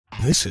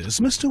This is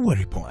Mr.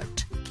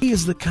 Worrypot. He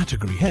is the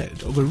category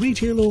head of a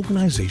retail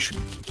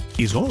organization.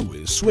 He's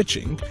always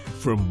switching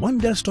from one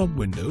desktop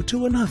window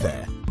to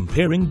another,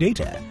 comparing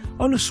data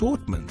on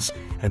assortments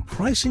and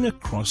pricing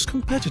across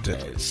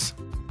competitors.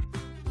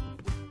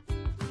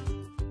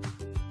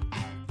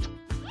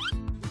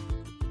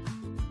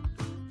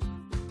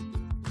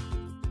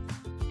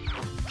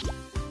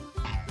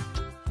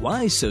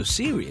 Why so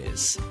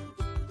serious?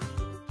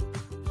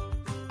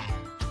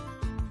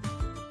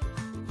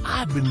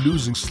 I've been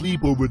losing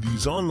sleep over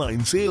these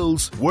online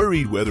sales,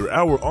 worried whether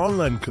our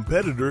online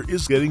competitor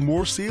is getting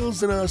more sales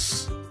than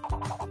us.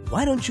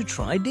 Why don't you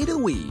try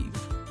Dataweave?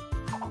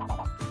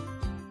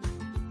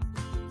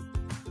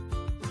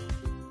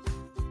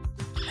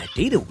 At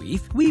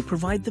Dataweave, we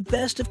provide the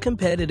best of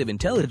competitive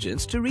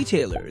intelligence to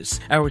retailers.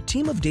 Our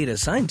team of data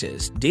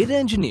scientists, data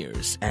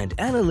engineers, and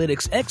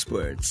analytics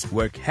experts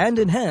work hand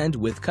in hand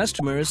with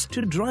customers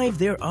to drive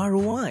their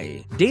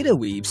ROI.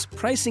 Dataweave's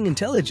pricing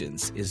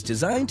intelligence is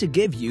designed to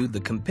give you the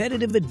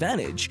competitive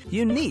advantage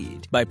you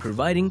need by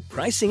providing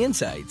pricing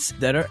insights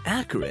that are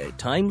accurate,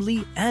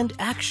 timely, and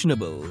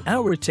actionable.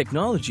 Our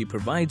technology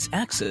provides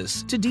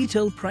access to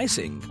detailed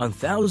pricing on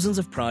thousands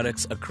of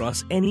products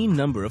across any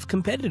number of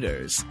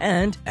competitors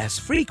and as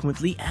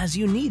frequently as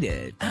you need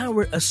it.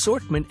 Our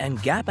assortment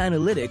and gap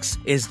analytics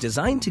is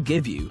designed to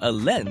give you a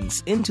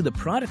lens into the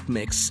product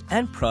mix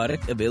and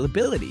product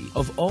availability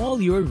of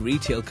all your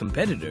retail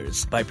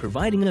competitors by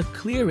providing a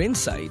clear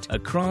insight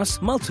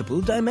across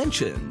multiple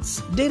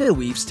dimensions.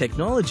 Dataweave's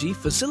technology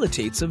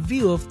facilitates a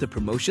view of the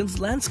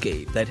promotions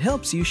landscape that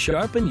helps you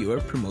sharpen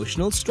your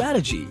promotional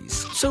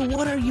strategies. So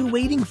what are you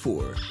waiting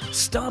for?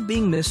 Stop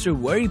being Mr.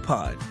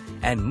 Worrypot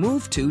and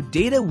move to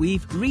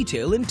Dataweave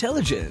Retail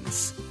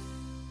Intelligence.